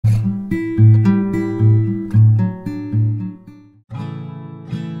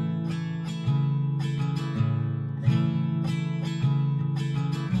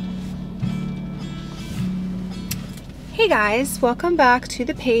guys, welcome back to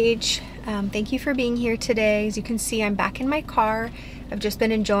the page. Thank you for being here today. As you can see, I'm back in my car. I've just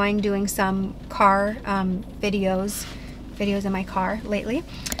been enjoying doing some car videos in my car lately.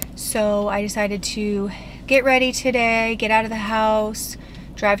 So I decided to get ready today, get out of the house,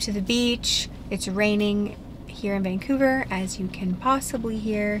 drive to the beach. It's raining here in Vancouver, as you can possibly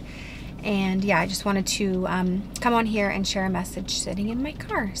hear. And yeah, I just wanted to come on here and share a message sitting in my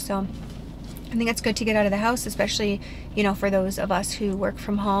car. So I think it's good to get out of the house, especially, you know, for those of us who work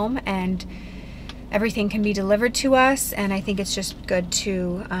from home and everything can be delivered to us. And I think it's just good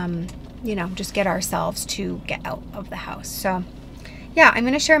to, you know, just get ourselves to get out of the house. So yeah, I'm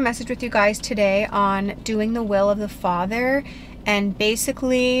going to share a message with you guys today on doing the will of the Father. And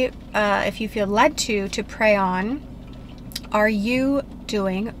basically, if you feel led to pray on, are you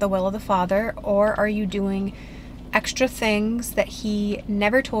doing the will of the Father, or are you doing extra things that He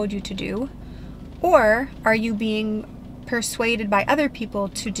never told you to do? Or are you being persuaded by other people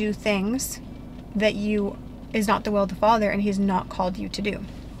to do things that is not the will of the Father and He's not called you to do,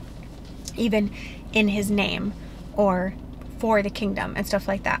 even in His name or for the kingdom and stuff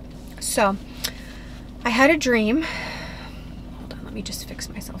like that? So I had a dream. Hold on, let me just fix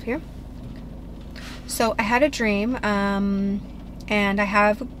myself here. So I had a dream, and I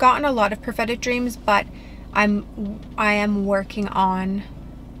have gotten a lot of prophetic dreams, but I am working on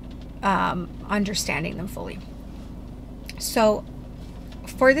understanding them fully. So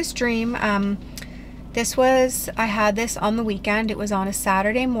for this dream, I had this on the weekend. It was on a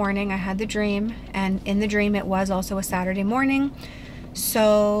Saturday morning. I had the dream, and in the dream it was also a Saturday morning.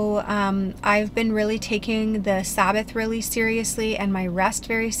 So I've been really taking the Sabbath really seriously and my rest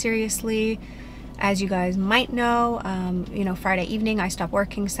very seriously. As you guys might know, you know, Friday evening I stop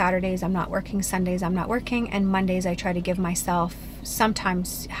working, Saturdays I'm not working, Sundays I'm not working, and Mondays I try to give myself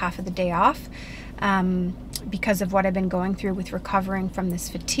sometimes half of the day off, because of what I've been going through with recovering from this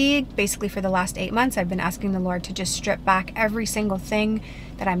fatigue. Basically for the last 8 months I've been asking the Lord to just strip back every single thing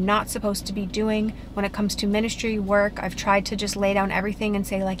that I'm not supposed to be doing when it comes to ministry, work. I've tried to just lay down everything and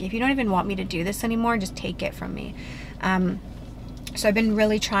say, like, if you don't even want me to do this anymore, just take it from me. So I've been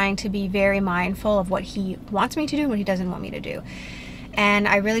really trying to be very mindful of what He wants me to do and what He doesn't want me to do. And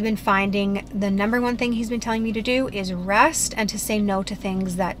I've really been finding the number one thing He's been telling me to do is rest and to say no to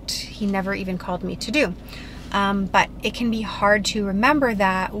things that He never even called me to do. But it can be hard to remember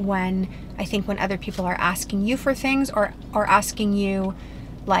that when other people are asking you for things or asking you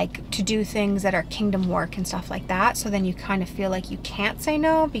like to do things that are kingdom work and stuff like that. So then you kind of feel like you can't say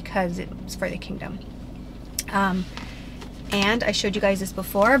no because it's for the kingdom. And I showed you guys this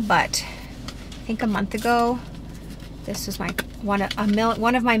before, but I think a month ago, this was my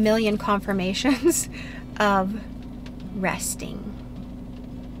one of my million confirmations of resting.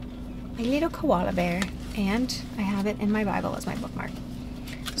 My little koala bear, and I have it in my Bible as my bookmark.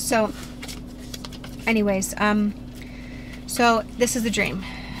 So anyways, so this is the dream.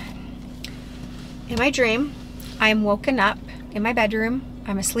 In my dream, I'm woken up in my bedroom.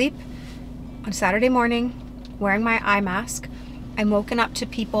 I'm asleep on Saturday morning, wearing my eye mask. I'm woken up to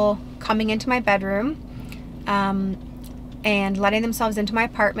people coming into my bedroom, and letting themselves into my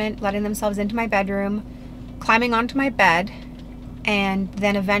apartment, letting themselves into my bedroom, climbing onto my bed, and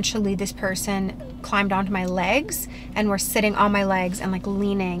then eventually this person climbed onto my legs and were sitting on my legs and like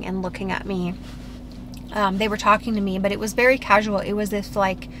leaning and looking at me. They were talking to me, but it was very casual. It was this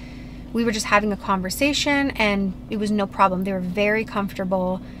like we were just having a conversation and it was no problem. They were very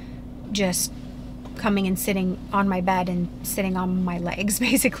comfortable just coming and sitting on my bed and sitting on my legs,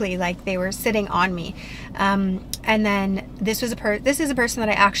 basically, like they were sitting on me. And then this is a person that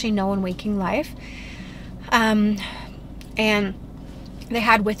I actually know in waking life, and they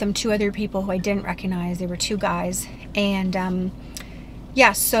had with them 2 other people who I didn't recognize. They were 2 guys, and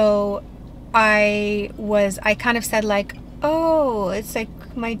yeah, so I kind of said like, oh, it's like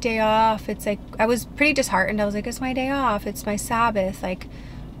my day off. It's like, I was pretty disheartened. I was like, it's my day off, it's my Sabbath, like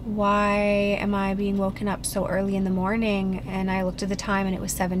why am I being woken up so early in the morning? And I looked at the time and it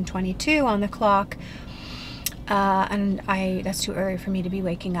was 7:22 on the clock, and that's too early for me to be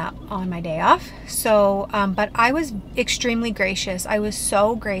waking up on my day off. So but I was extremely gracious. I was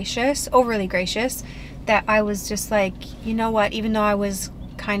so gracious, overly gracious, that I was just like, you know what, even though I was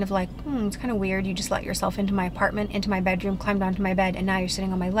kind of like, it's kind of weird, you just let yourself into my apartment, into my bedroom, climbed onto my bed, and now you're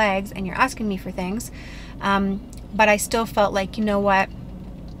sitting on my legs and you're asking me for things, but I still felt like, you know what,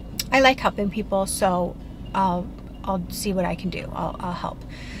 I like helping people, so I'll see what I can do. I'll help.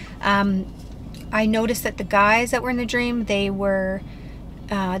 I noticed that the guys that were in the dream, they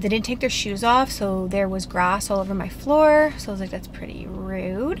didn't take their shoes off, so there was grass all over my floor. So I was like, that's pretty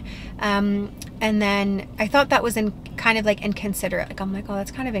rude. And then I thought that was in kind of like inconsiderate. Like, I'm like, oh,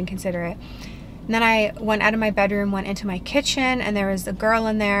 that's kind of inconsiderate. And then I went out of my bedroom, went into my kitchen, and there was a girl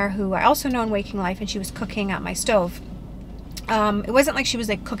in there who I also know in waking life, and she was cooking at my stove. It wasn't like she was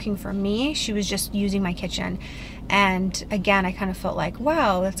like cooking for me. She was just using my kitchen. And again, I kind of felt like,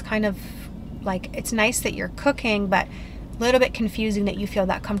 wow, that's kind of like, it's nice that you're cooking, but a little bit confusing that you feel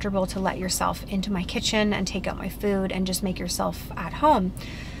that comfortable to let yourself into my kitchen and take out my food and just make yourself at home.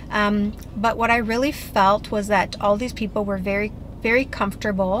 But what I really felt was that all these people were very, very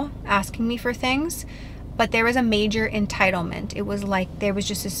comfortable asking me for things, but there was a major entitlement. It was like there was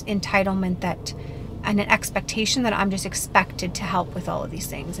just this entitlement that, and an expectation that I'm just expected to help with all of these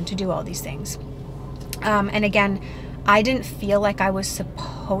things and to do all these things. And again, I didn't feel like I was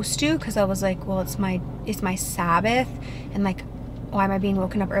supposed to, because I was like, well, it's my Sabbath, and like, why am I being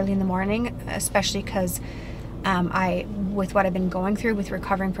woken up early in the morning? Especially because with what I've been going through with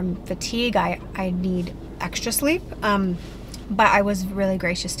recovering from fatigue, I need extra sleep. But I was really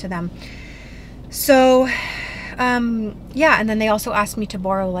gracious to them. So yeah, and then they also asked me to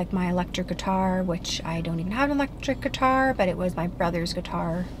borrow like my electric guitar, which I don't even have an electric guitar, but it was my brother's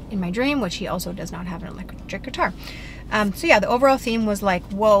guitar in my dream, which he also does not have an electric guitar. So yeah, the overall theme was like,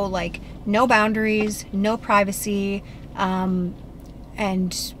 whoa, like no boundaries, no privacy,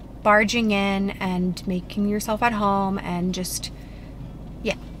 and barging in and making yourself at home, and just,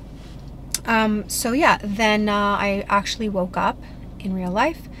 yeah. So yeah, then I actually woke up in real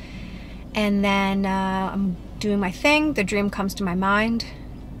life, and then I'm doing my thing. The dream comes to my mind,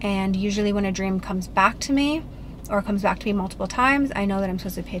 and usually when a dream comes back to me, or comes back to me multiple times, I know that I'm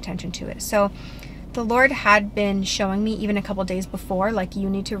supposed to pay attention to it. So the Lord had been showing me even a couple days before, like, you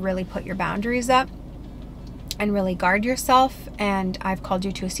need to really put your boundaries up and really guard yourself, and I've called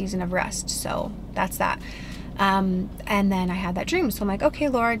you to a season of rest. So that's that. And then I had that dream. So I'm like, okay,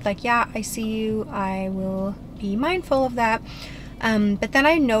 Lord, like, yeah, I see you. I will be mindful of that. But then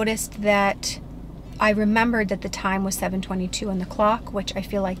I noticed that I remembered that the time was 7:22 on the clock, which I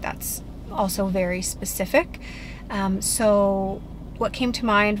feel like that's also very specific. So what came to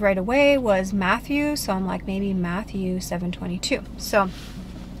mind right away was Matthew. So I'm like, maybe Matthew 7:22. So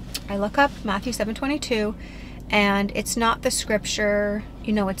I look up Matthew 7:22, and it's not the scripture,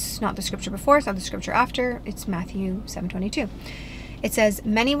 you know, it's not the scripture before, it's not the scripture after, it's Matthew 7:22. It says,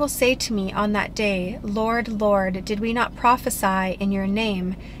 many will say to me on that day, Lord, Lord, did we not prophesy in your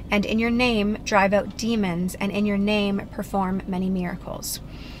name, and in your name drive out demons, and in your name perform many miracles?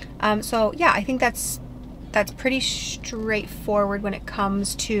 So yeah, I think that's pretty straightforward when it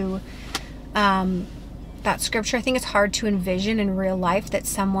comes to that scripture. I think it's hard to envision in real life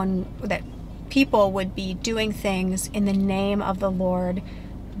that people would be doing things in the name of the Lord,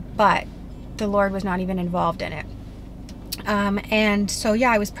 but the Lord was not even involved in it. And so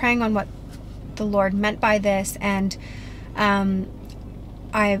yeah, I was praying on what the Lord meant by this, and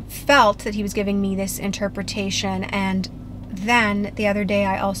I felt that he was giving me this interpretation. And then the other day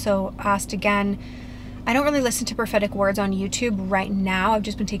I also asked again. I don't really listen to prophetic words on YouTube right now. I've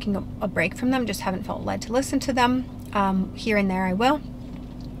just been taking a break from them, just haven't felt led to listen to them. Here and there I will.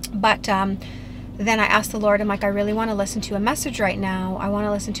 But then I asked the Lord, I'm like, I really want to listen to a message right now. I want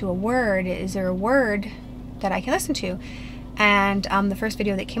to listen to a word. Is there a word that I can listen to? And the first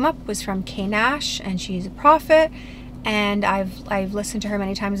video that came up was from Kay Nash, and she's a prophet, and I've listened to her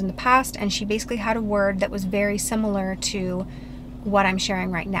many times in the past, and she basically had a word that was very similar to what I'm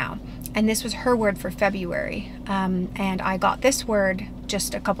sharing right now. And this was her word for February. And I got this word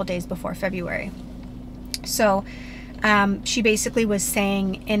just a couple days before February. So she basically was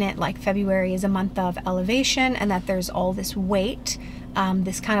saying in it, like, February is a month of elevation, and that there's all this weight,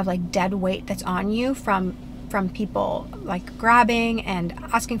 this kind of like dead weight that's on you from people like grabbing and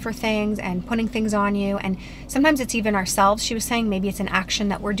asking for things and putting things on you. And sometimes it's even ourselves. She was saying maybe it's an action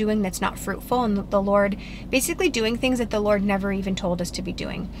that we're doing that's not fruitful, and the Lord basically doing things that the Lord never even told us to be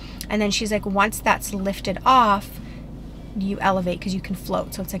doing. And then she's like, once that's lifted off, you elevate because you can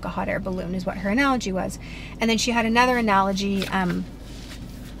float. So it's like a hot air balloon is what her analogy was. And then she had another analogy in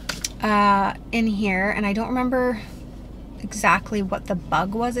here, and I don't remember exactly what the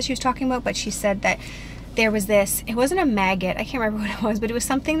bug was that she was talking about, but she said that there was this, it wasn't a maggot, I can't remember what it was, but it was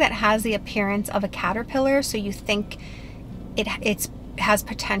something that has the appearance of a caterpillar, so you think it has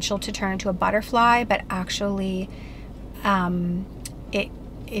potential to turn into a butterfly, but actually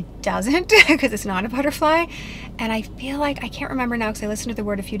it doesn't, because it's not a butterfly. And I feel like, I can't remember now because I listened to the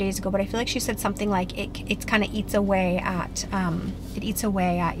word a few days ago, but I feel like she said something like it kind of eats away at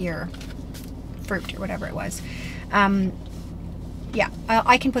your fruit or whatever it was. Yeah,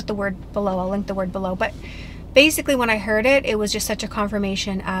 I can put the word below. I'll link the word below. But basically when I heard it, it was just such a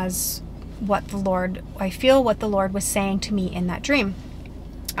confirmation as I feel what the Lord was saying to me in that dream.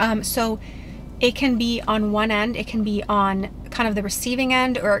 So it can be on one end, it can be on kind of the receiving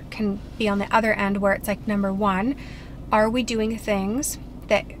end, or it can be on the other end where it's like, number one, are we doing things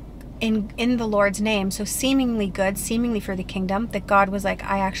that in the Lord's name, so seemingly good, seemingly for the kingdom, that God was like,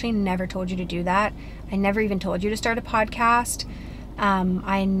 I actually never told you to do that. I never even told you to start a podcast.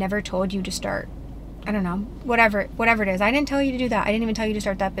 I never told you to start, I don't know, whatever it is. I didn't tell you to do that. I didn't even tell you to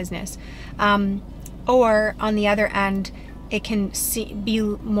start that business. Or on the other end, it can be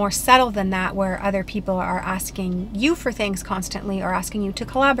more subtle than that, where other people are asking you for things constantly, or asking you to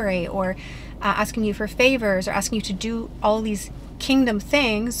collaborate, or asking you for favors, or asking you to do all these kingdom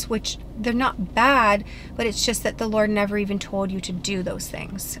things, which they're not bad, but it's just that the Lord never even told you to do those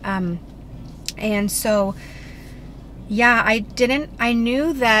things. And so, yeah, I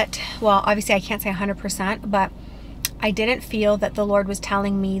knew that, well, obviously I can't say 100%, but I didn't feel that the Lord was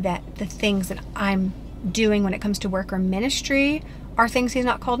telling me that the things that I'm doing when it comes to work or ministry are things He's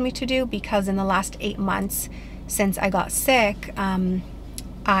not called me to do, because in the last 8 months since I got sick, I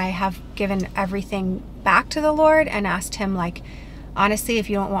have given everything back to the Lord and asked Him, like, honestly, if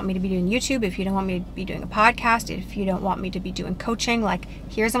you don't want me to be doing YouTube, if you don't want me to be doing a podcast, if you don't want me to be doing coaching, like,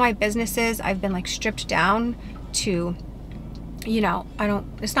 here's all my businesses. I've been like stripped down to, you know,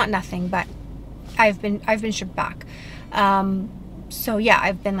 it's not nothing, but I've been stripped back. So yeah,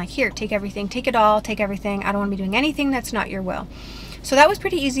 I've been like, here, take everything, take it all, take everything. I don't want to be doing anything that's not your will. So that was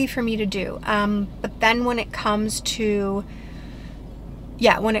pretty easy for me to do. But then when it comes to,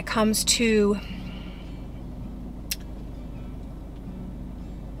 I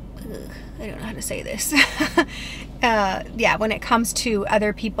don't know how to say this. When it comes to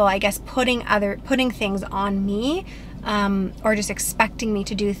other people, I guess putting things on me, or just expecting me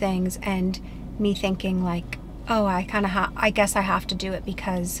to do things, and me thinking like, oh, I guess I have to do it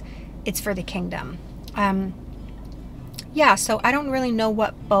because it's for the kingdom. So I don't really know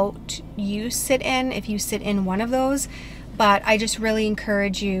what boat you sit in, if you sit in one of those, but I just really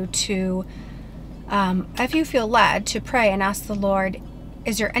encourage you to, if you feel led, to pray and ask the Lord,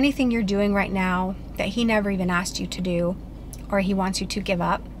 is there anything you're doing right now that He never even asked you to do, or He wants you to give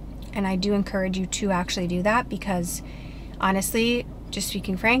up? And I do encourage you to actually do that, because honestly, just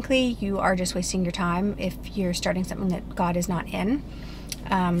speaking frankly, you are just wasting your time if you're starting something that God is not in.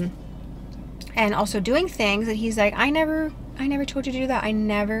 And also doing things that He's like, I never told you to do that. I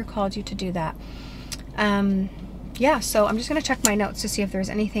never called you to do that. So I'm just going to check my notes to see if there's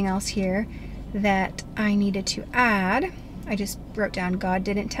anything else here that I needed to add. I just wrote down, God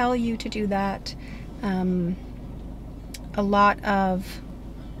didn't tell you to do that. A lot of,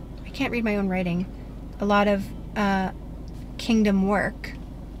 I can't read my own writing, a lot of kingdom work.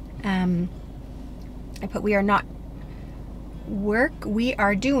 I put, we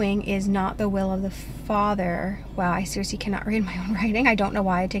are doing is not the will of the Father. Wow, I seriously cannot read my own writing. I don't know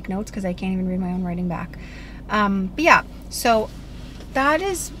why I take notes, because I can't even read my own writing back. So that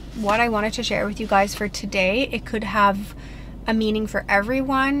is what I wanted to share with you guys for today. It could have a meaning for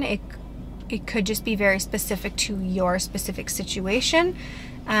everyone. It could just be very specific to your specific situation.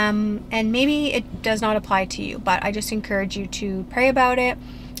 And maybe it does not apply to you, but I just encourage you to pray about it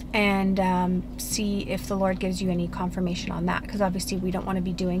and see if the Lord gives you any confirmation on that, because obviously we don't want to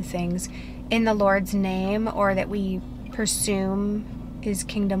be doing things in the Lord's name, or that we presume is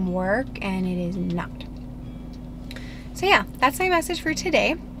kingdom work and it is not. So yeah, that's my message for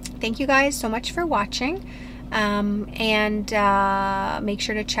today. Thank you guys so much for watching. And make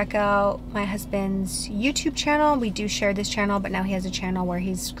sure to check out my husband's YouTube channel. We do share this channel, but now he has a channel where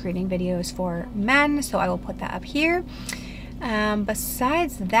he's creating videos for men, so I will put that up here.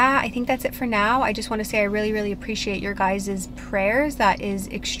 Besides that, I think that's it for now. I just want to say I really, really appreciate your guys' prayers. That is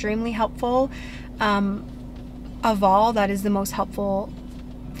extremely helpful. Of all, that is the most helpful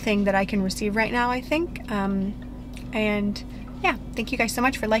thing that I can receive right now, I think. And yeah, thank you guys so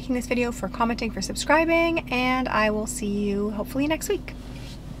much for liking this video, for commenting, for subscribing, and I will see you hopefully next week.